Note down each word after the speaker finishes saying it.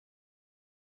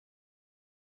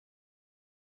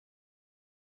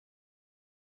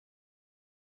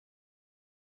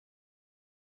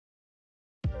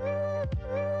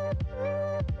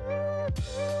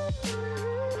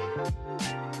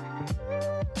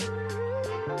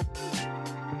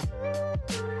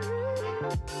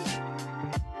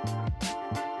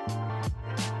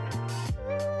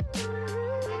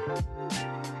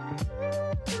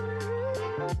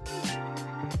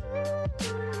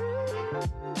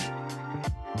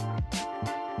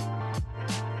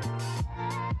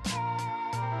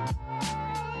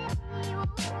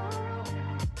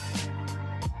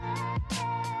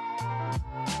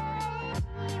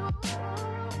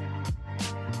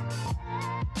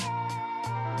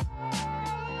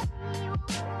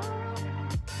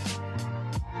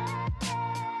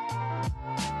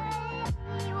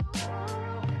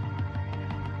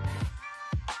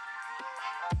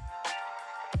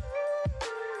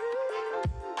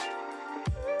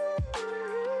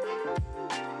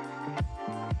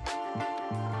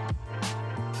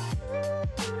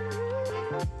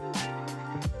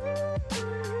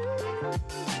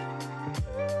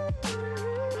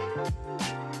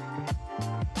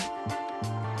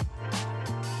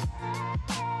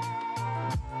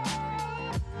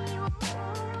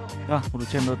Ah, o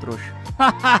Lute é meu trouxa.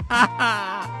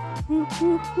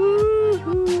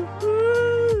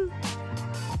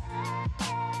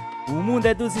 O mundo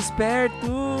é dos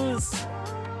espertos.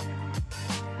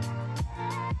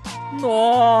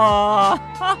 Nossa!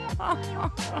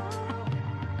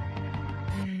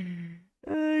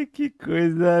 Ai, que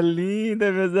coisa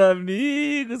linda, meus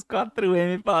amigos.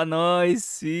 4M pra nós,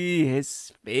 sim.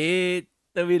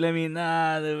 Respeita o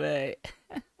Bilaminado, velho.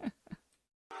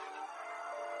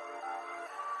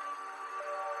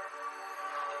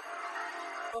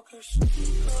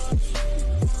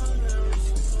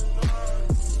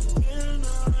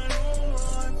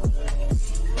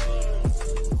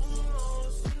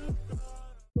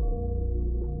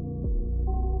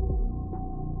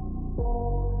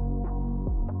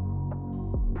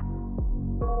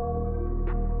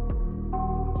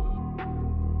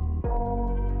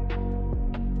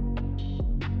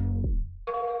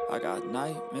 I got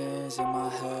nightmares in my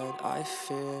head, I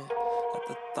fear that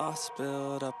the thoughts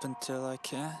build up until I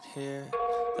can't hear,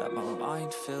 that my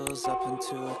mind fills up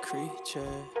into a creature,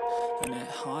 and it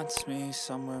haunts me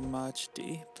somewhere much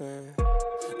deeper.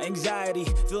 Anxiety,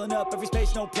 filling up every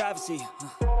space, no privacy.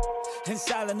 And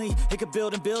silently, it could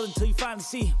build and build until you finally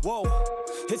see, whoa,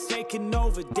 it's taking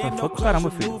over, damn, no closer,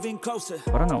 moving closer.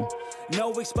 Agora não.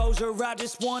 No exposure, I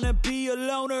just wanna be a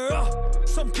loner.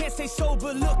 Some can't stay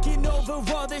sober, looking over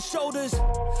all their shoulders,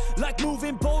 like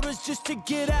moving boulders just to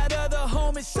get out of the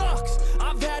home. It sucks,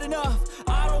 I've had enough,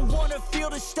 I don't wanna feel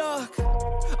the stuck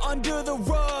under the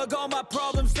rug, all my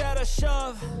problems that I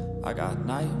shove. I got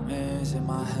nightmares in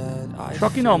my head.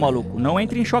 Choque não, maluco. Não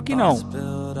entre em choque não.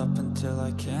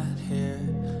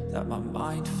 That my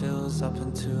mind fills up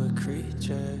into a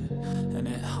creature, and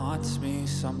it haunts me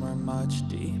somewhere much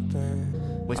deeper.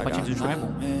 O espatinho do João é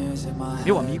bom.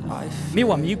 Meu amigo,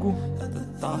 meu amigo.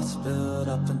 Thoughts build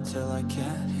up until I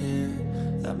can't hear,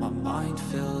 that my mind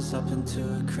fills up into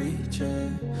a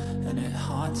creature, and it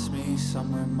haunts me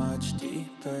somewhere much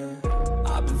deeper.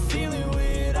 I've been feeling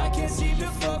weird, I can't seem to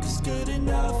focus good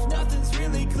enough, nothing's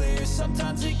really clear,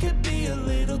 sometimes it could be a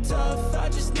little tough, I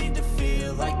just need to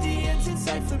feel like the end's in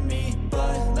sight for me,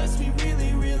 but let's be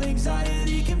really real,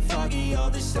 anxiety can foggy all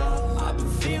this stuff. I've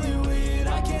been feeling weird,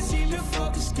 I can't seem to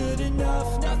focus good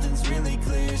enough, nothing's really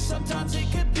clear, sometimes it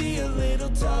could be a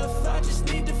little tough, I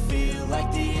just need to feel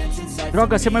like the end's in sight.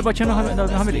 Droga, você mais batia no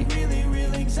Ramelei.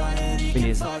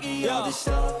 Beleza.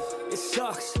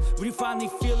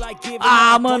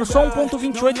 Ah, mano, só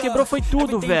 1.28 quebrou, foi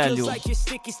tudo, velho.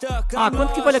 Ah,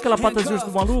 quanto que vale aquela pata de urso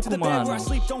do maluco, mano?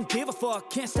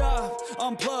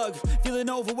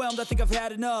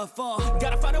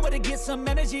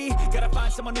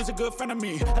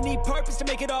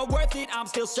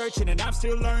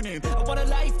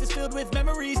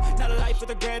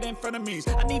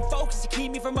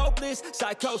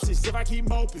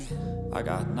 I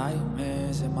got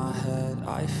nightmares in my head,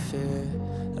 I fear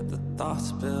that the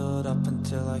thoughts build up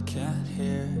until I can't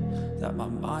hear, that my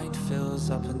mind fills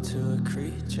up into a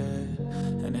creature,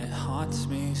 and it haunts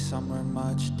me somewhere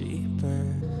much deeper.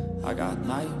 I got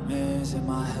nightmares in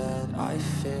my head, I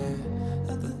fear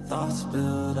that the thoughts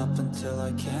build up until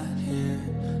I can't hear,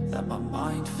 that my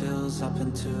mind fills up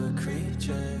into a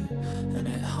creature, and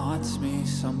it haunts me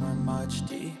somewhere much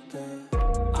deeper.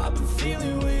 I've been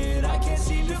feeling weird, I can't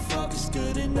seem to focus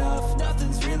good enough,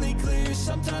 nothing's really clear,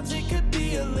 sometimes it could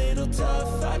be a little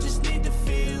tough, I just need to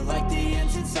feel like the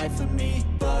end's in sight for me,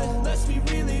 but let's be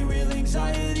really real,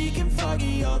 anxiety can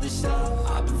foggy all this stuff.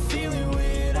 I've been feeling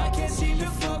weird, I can't seem to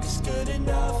focus good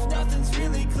enough, nothing's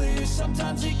really clear,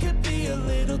 sometimes it could be a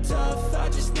little tough, I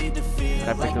just need to feel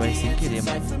like the end's in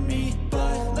sight for me,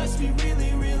 but let's be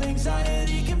really real,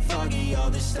 anxiety can foggy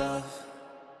all this stuff.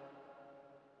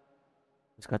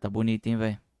 Esse cara tá bonito, hein,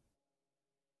 velho.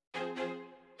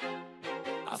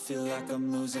 I feel like I'm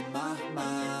losing my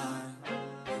mind.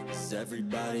 Is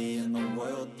everybody in the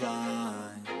world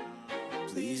blind?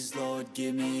 Please, Lord,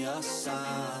 give me a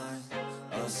sign,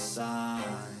 a sign.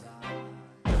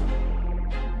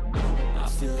 I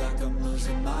feel like I'm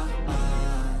losing my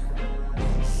mind.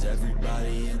 Is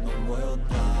everybody in the world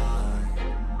blind?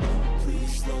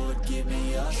 Please, Lord, give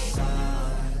me a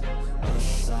sign, a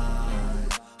sign.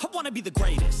 I wanna be the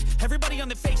greatest. Everybody on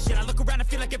the fake shit. I look around and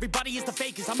feel like everybody is the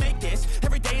fakest. I make this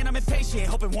every day and I'm impatient,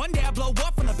 hoping one day I blow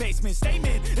up from the basement.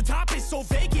 Statement, the top is so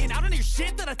vacant, I don't hear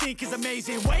shit that I think is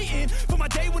amazing. Waiting for my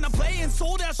day when I'm playing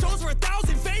sold out shows for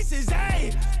 1,000 faces.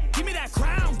 Hey, give me that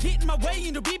crown, get in my way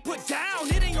and to be put down.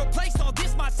 It ain't your place, all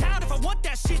this my town. If I want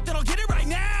that shit, then I'll get it right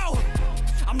now.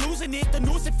 I'm losing it, the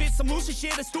noose it fits, I'm losing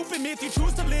shit. A stupid myth, you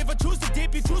choose to live or choose to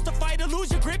dip. You choose to fight or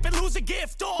lose your grip and lose a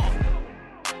gift. Oh,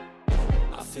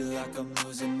 I feel like I'm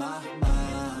losing my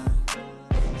mind.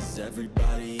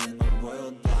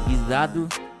 Guisado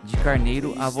de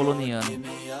carneiro avaloniano.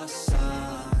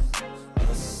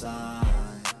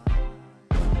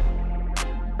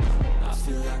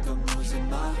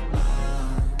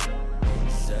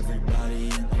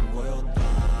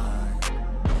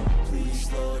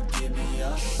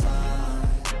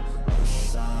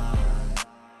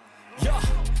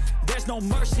 No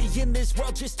mercy in this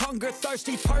world, just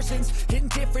hunger-thirsty persons in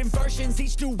different versions.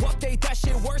 Each new update, that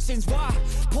shit worsens. Why?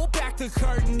 Pull back the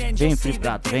curtain and you'll see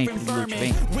the different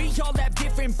vermin. We all have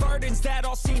different burdens that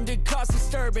all seem to cause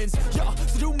disturbance. Yo,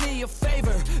 do me a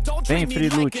favor, don't treat me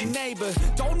like a neighbor.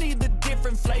 Don't need the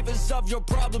different flavors of your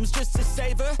problems just to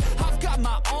savor. I've got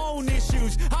my own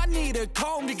issues, I need a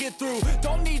comb to get through.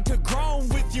 Don't need to groan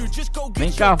with you, just go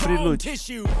get your own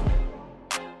tissue.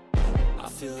 I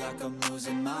feel like I'm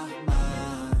losing my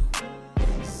mind.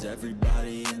 Is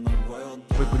everybody in the world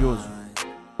blind?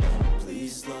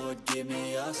 Please, Lord, give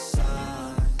me a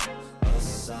sign, a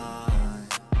sign.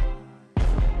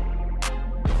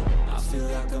 I feel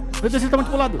like I'm losing my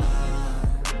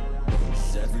mind.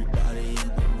 Is everybody in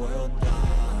the world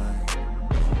blind?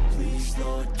 Please,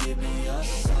 Lord, give me a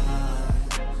sign,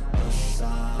 a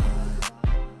sign.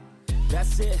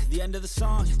 That's it, the end of the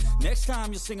song. Next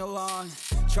time you'll sing along.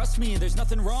 Trust me, there's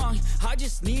nothing wrong. I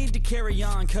just need to carry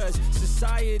on, cause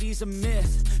society's a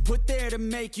myth put there to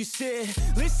make you sit.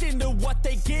 Listen to what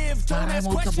they give. Don't ask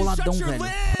questions, shut your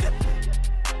lid.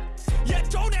 Yeah,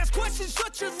 don't ask questions,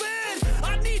 shut your lid.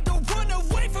 I need to run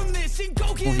away from this and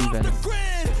go get off the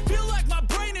grid. Feel like my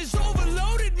brain is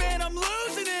overloaded, man, I'm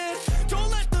losing it. Don't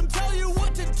let them tell you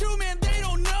what to do, man, they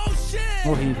don't know shit.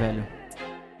 Morri, velho.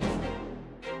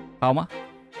 Calma.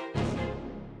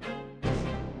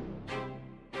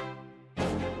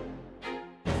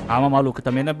 Calma, maluco.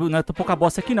 Também não é pouca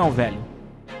bosta aqui não, velho.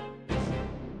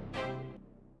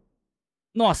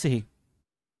 Nossa, errei.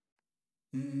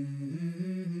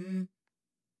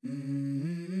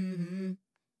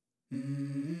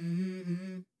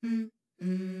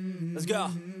 Let's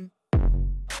go.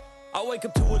 I wake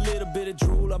up to a little bit of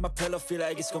drool on my pillow, feel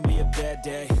like it's gonna be a bad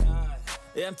day.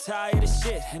 Yeah, I'm tired of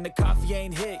shit, and the coffee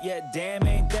ain't hit yet, damn,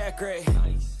 ain't that great.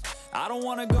 I don't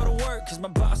wanna go to work, cause my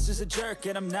boss is a jerk,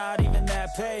 and I'm not even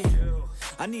that paid.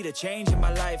 I need a change in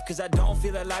my life, cause I don't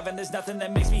feel alive, and there's nothing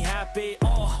that makes me happy.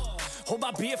 Hold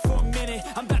my beer for a minute,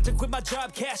 I'm about to quit my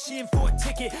job, cash in for a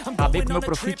ticket. I'm going on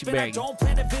a trip, and I don't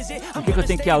plan to visit. I'm gonna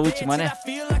stay in bed till I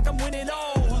feel like I'm winning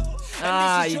all.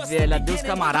 Ai, velho, adeus,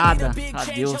 camarada.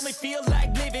 Adeus.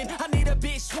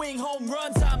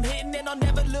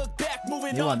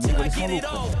 Meu amigo, eles são loucos.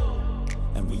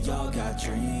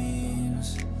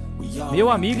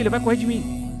 Meu amigo, ele vai correr de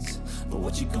mim.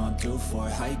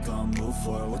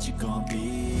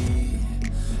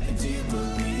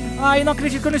 Ai, não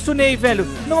acredito que eu não stunei, velho.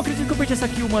 Não acredito que eu perdi essa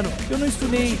kill, mano. Eu não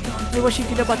stunei. Eu achei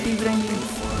que ele ia bater em mim.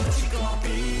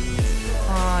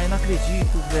 Ai, não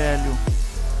acredito, velho.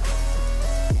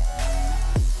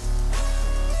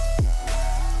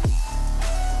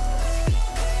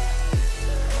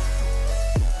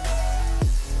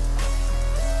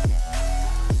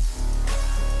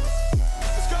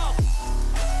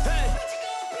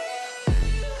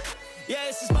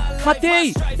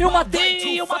 Matei! Eu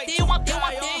matei,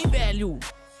 velho!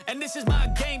 And this is my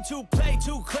game to play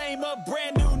to claim a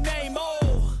brand new name,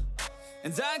 oh.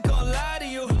 And I ain't gonna lie to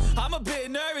you, I'm a bit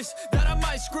nervous that I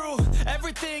might screw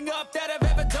everything up that I've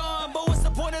ever done. But what's the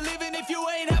point of living if you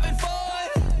ain't having fun?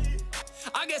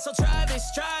 I guess I'll try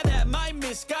this, try that, might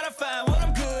miss, gotta find what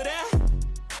I'm good at.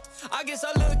 I guess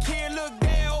I look here, look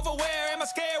there, over where am I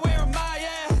scared, where am I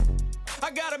at? I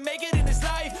gotta make it in this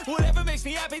life, whatever makes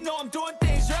me happy, know I'm doing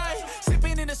things right.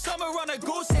 Sipping in the summer on a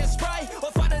goose and Sprite, or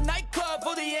find a nightclub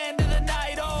for the end of the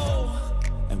night, oh.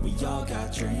 And we all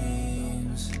got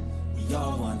dreams, we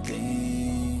all want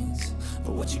things.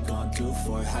 But what you gonna do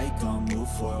for it, how you gonna move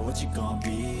for it, what you gonna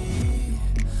be?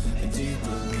 And do you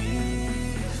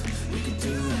believe we can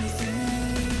do anything?